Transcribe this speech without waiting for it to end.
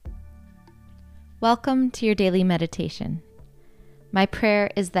Welcome to your daily meditation. My prayer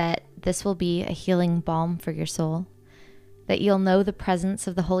is that this will be a healing balm for your soul, that you'll know the presence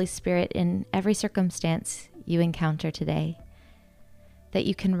of the Holy Spirit in every circumstance you encounter today, that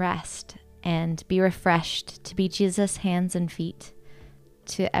you can rest and be refreshed to be Jesus' hands and feet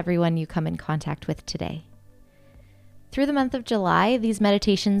to everyone you come in contact with today. Through the month of July, these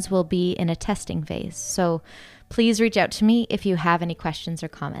meditations will be in a testing phase, so please reach out to me if you have any questions or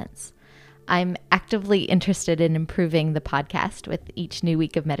comments. I'm actively interested in improving the podcast with each new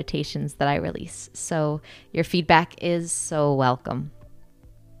week of meditations that I release, so your feedback is so welcome.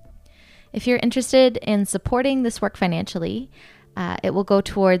 If you're interested in supporting this work financially, it will go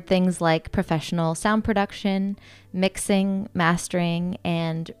toward things like professional sound production, mixing, mastering,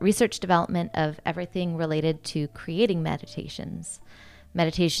 and research development of everything related to creating meditations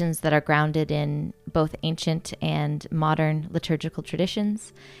that are grounded in both ancient and modern liturgical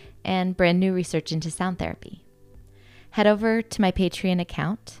traditions, and brand new research into sound therapy. Head over to my Patreon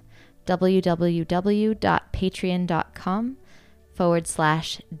account,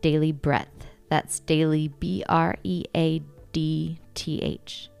 www.patreon.com/dailybreath. That's daily, BREADTH.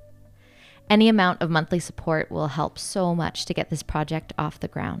 Any amount of monthly support will help so much to get this project off the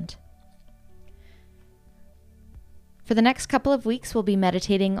ground. For the next couple of weeks, we'll be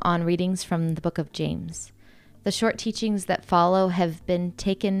meditating on readings from the book of James. The short teachings that follow have been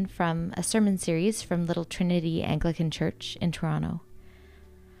taken from a sermon series from Little Trinity Anglican Church in Toronto.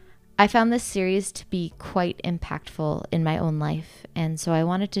 I found this series to be quite impactful in my own life, and so I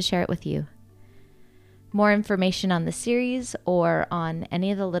wanted to share it with you. More information on the series or on any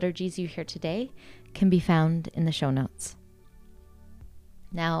of the liturgies you hear today can be found in the show notes.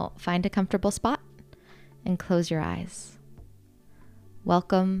 Now, find a comfortable spot and close your eyes.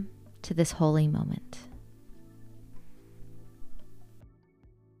 Welcome to this holy moment.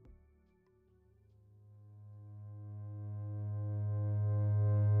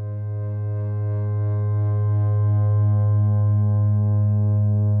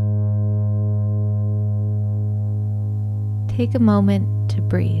 Take a moment to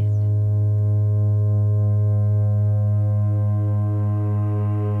breathe.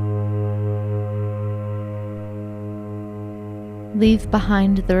 Leave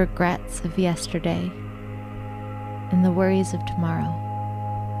behind the regrets of yesterday and the worries of tomorrow.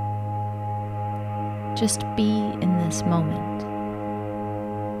 Just be in this moment.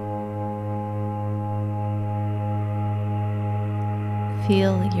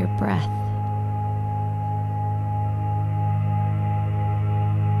 Feel your breath.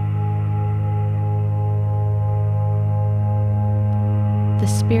 The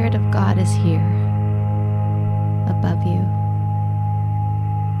Spirit of God is here, above you,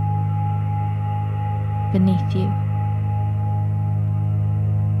 beneath you,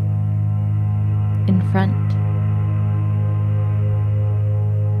 in front,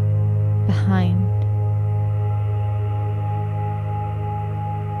 behind,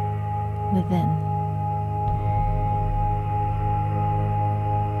 within.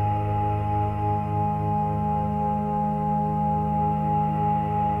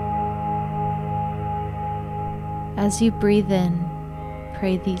 As you breathe in,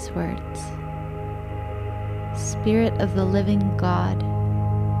 pray these words. Spirit of the living God.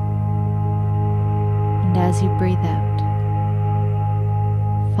 And as you breathe out,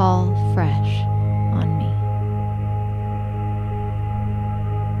 fall fresh on me.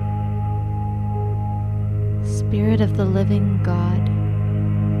 Spirit of the living God.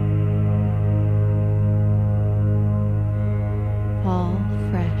 Fall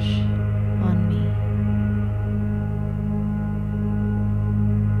fresh on me.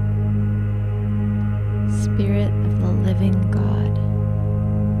 Spirit of the living God,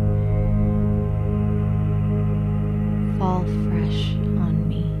 fall fresh on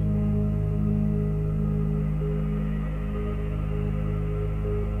me.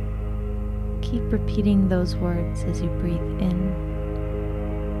 Keep repeating those words as you breathe in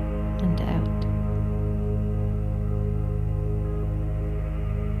and out.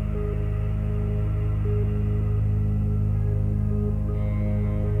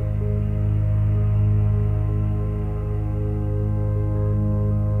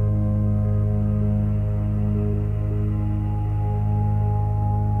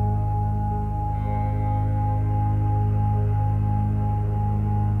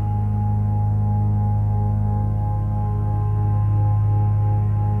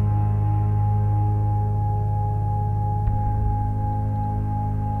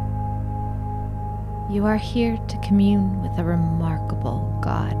 You are here to commune with a remarkable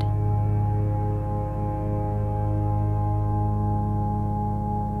God.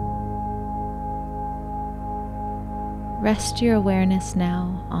 Rest your awareness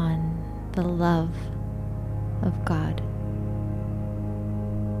now on the love of God.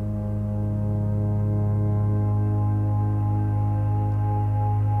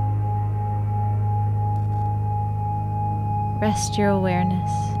 Rest your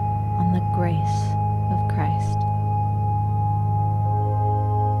awareness on the grace of Christ.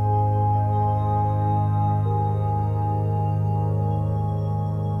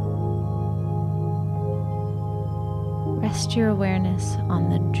 Rest your awareness on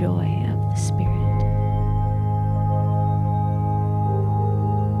the joy of the Spirit.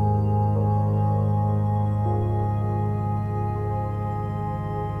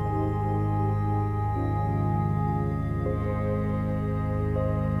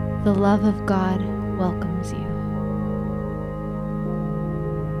 The love of God welcomes you.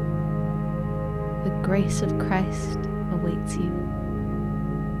 The grace of Christ awaits you.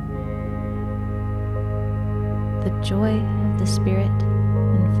 The joy of the Spirit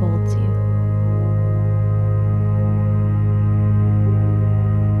enfolds you.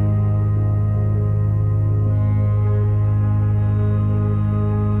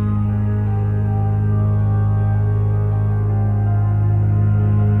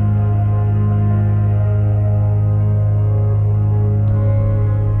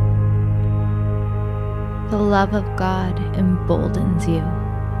 The love of God emboldens you.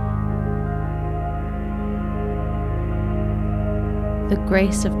 The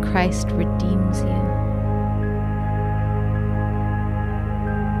grace of Christ redeems you.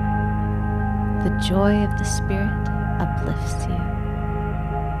 The joy of the Spirit uplifts you.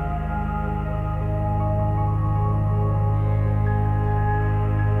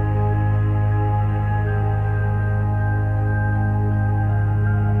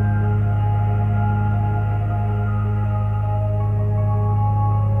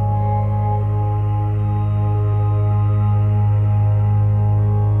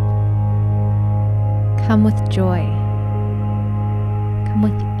 Come with joy. Come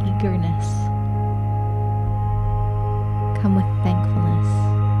with eagerness. Come with thankfulness.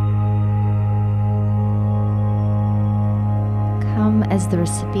 Come as the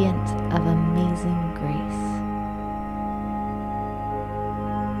recipient of amazing grace.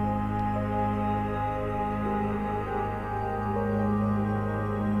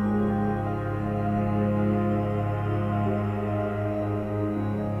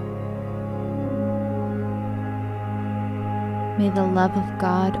 May the love of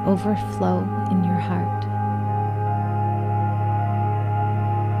God overflow in your heart.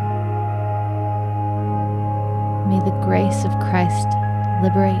 May the grace of Christ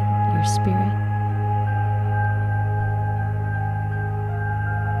liberate your spirit.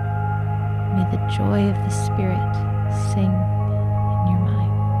 May the joy of the Spirit sing in your mind.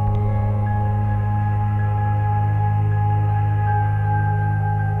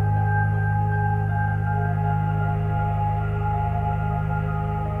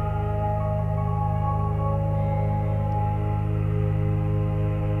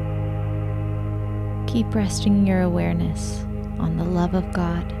 Keep resting your awareness on the love of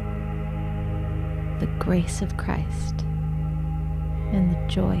God, the grace of Christ, and the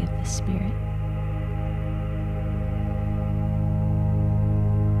joy of the Spirit.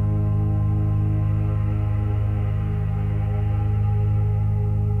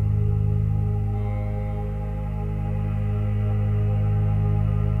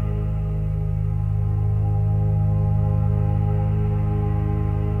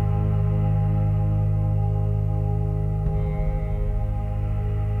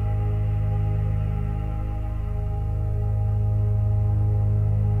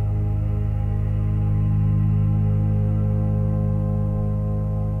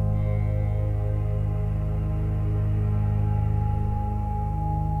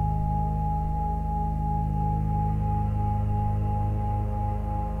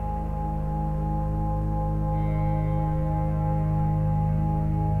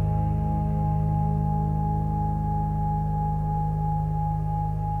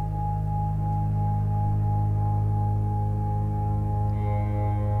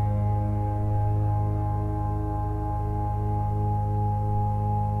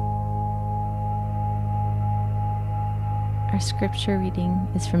 Our scripture reading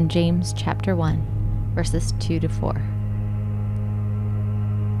is from James chapter 1, verses 2 to 4.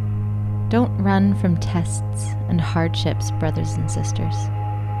 Don't run from tests and hardships, brothers and sisters.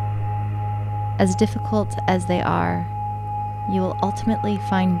 As difficult as they are, you will ultimately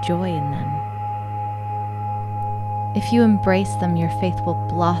find joy in them. If you embrace them, your faith will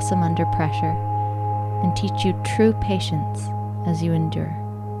blossom under pressure and teach you true patience as you endure.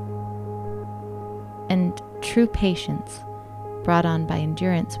 And true patience, brought on by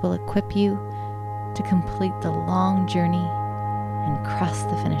endurance, will equip you to complete the long journey and cross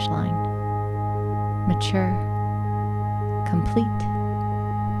the finish line. Mature, complete,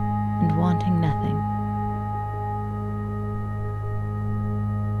 and wanting nothing.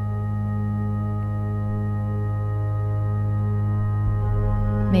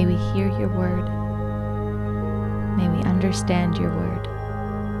 May we hear your word. May we understand your word.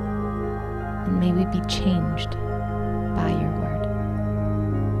 And may we be changed by your word.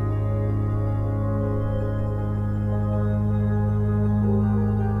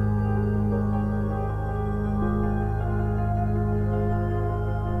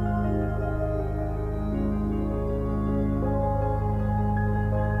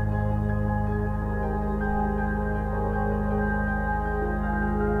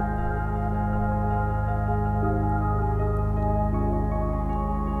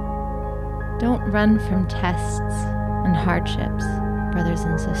 Don't run from tests and hardships, brothers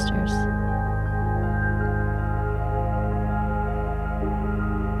and sisters.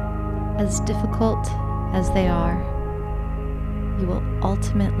 As difficult as they are, you will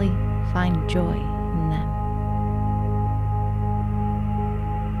ultimately find joy in them.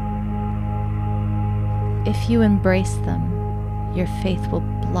 If you embrace them, your faith will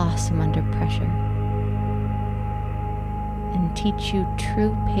blossom under pressure and teach you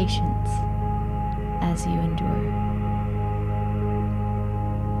true patience as you endure.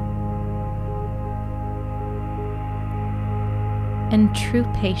 And true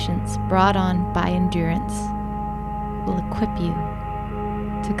patience brought on by endurance will equip you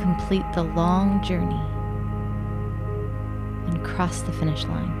to complete the long journey and cross the finish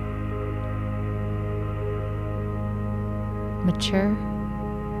line. Mature,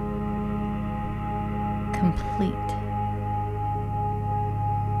 complete,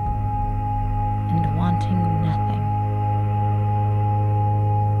 and wanting nothing.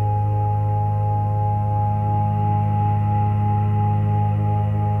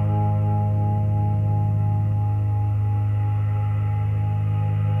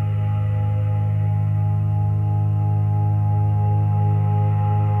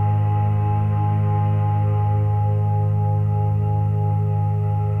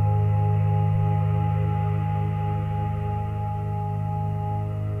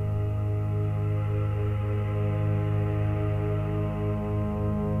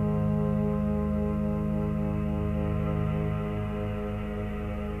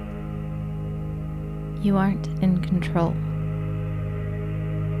 You aren't in control.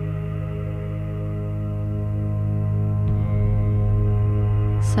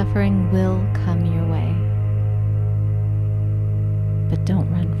 Suffering will come your way, but don't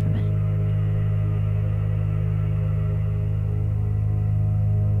run from it.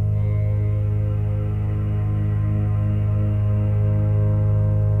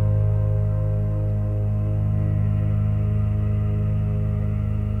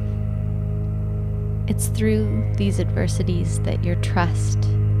 It's through these adversities that your trust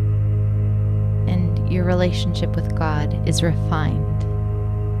and your relationship with God is refined,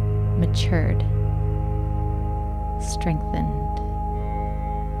 matured, strengthened.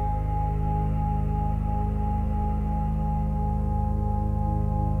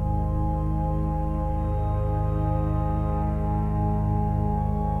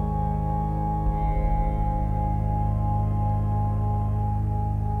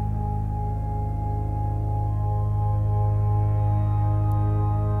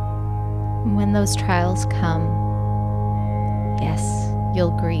 When those trials come, yes,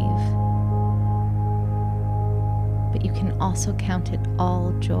 you'll grieve, but you can also count it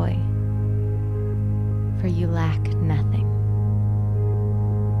all joy, for you lack nothing.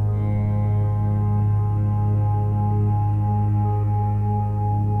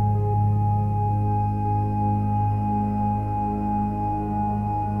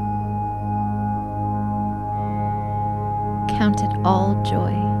 Count it all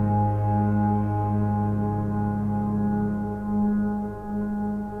joy.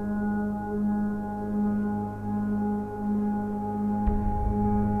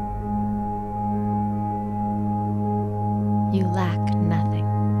 You lack nothing.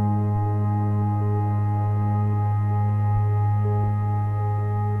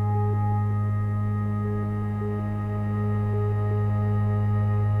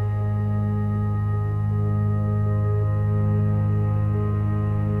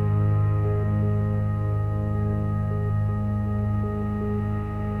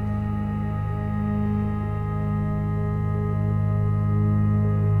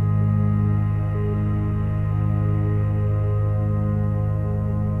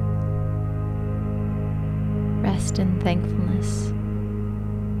 rest in thankfulness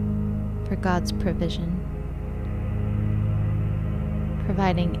for God's provision,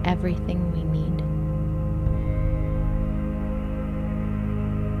 providing everything we need.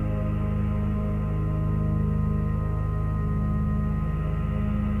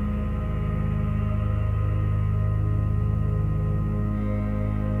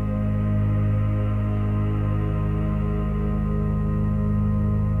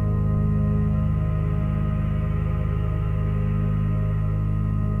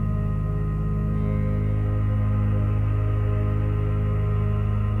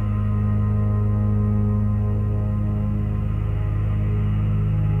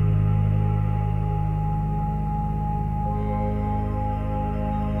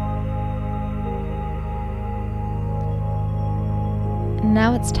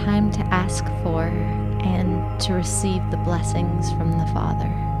 Now it's time to ask for and to receive the blessings from the Father.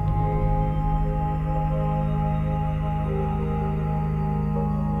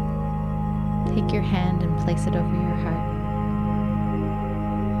 Take your hand and place it over your heart.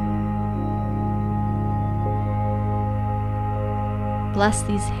 Bless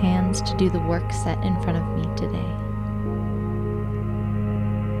these hands to do the work set in front of me today.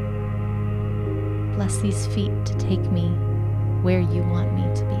 Bless these feet to take me where you want me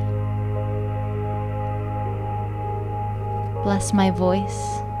to be. Bless my voice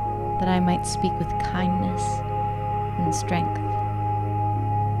that I might speak with kindness and strength.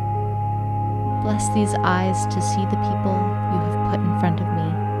 Bless these eyes to see the people you have put in front of me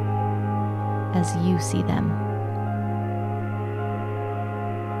as you see them.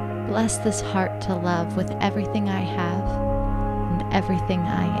 Bless this heart to love with everything I have and everything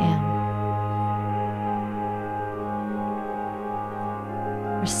I am.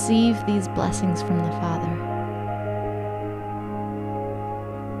 Receive these blessings from the Father.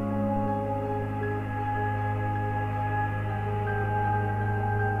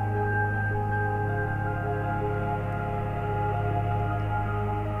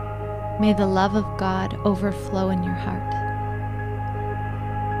 May the love of God overflow in your heart.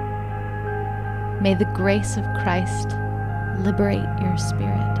 May the grace of Christ liberate your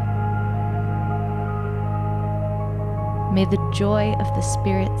spirit. May the joy of the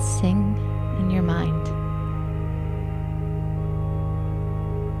Spirit sing in your mind.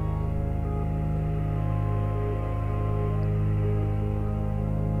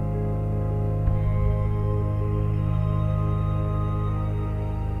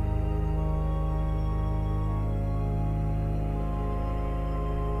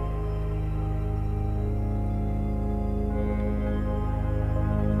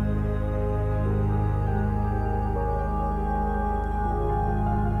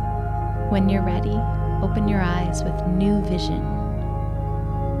 When you're ready, open your eyes with new vision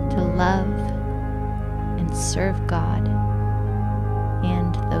to love and serve God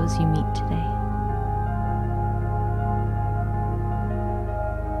and those you meet today.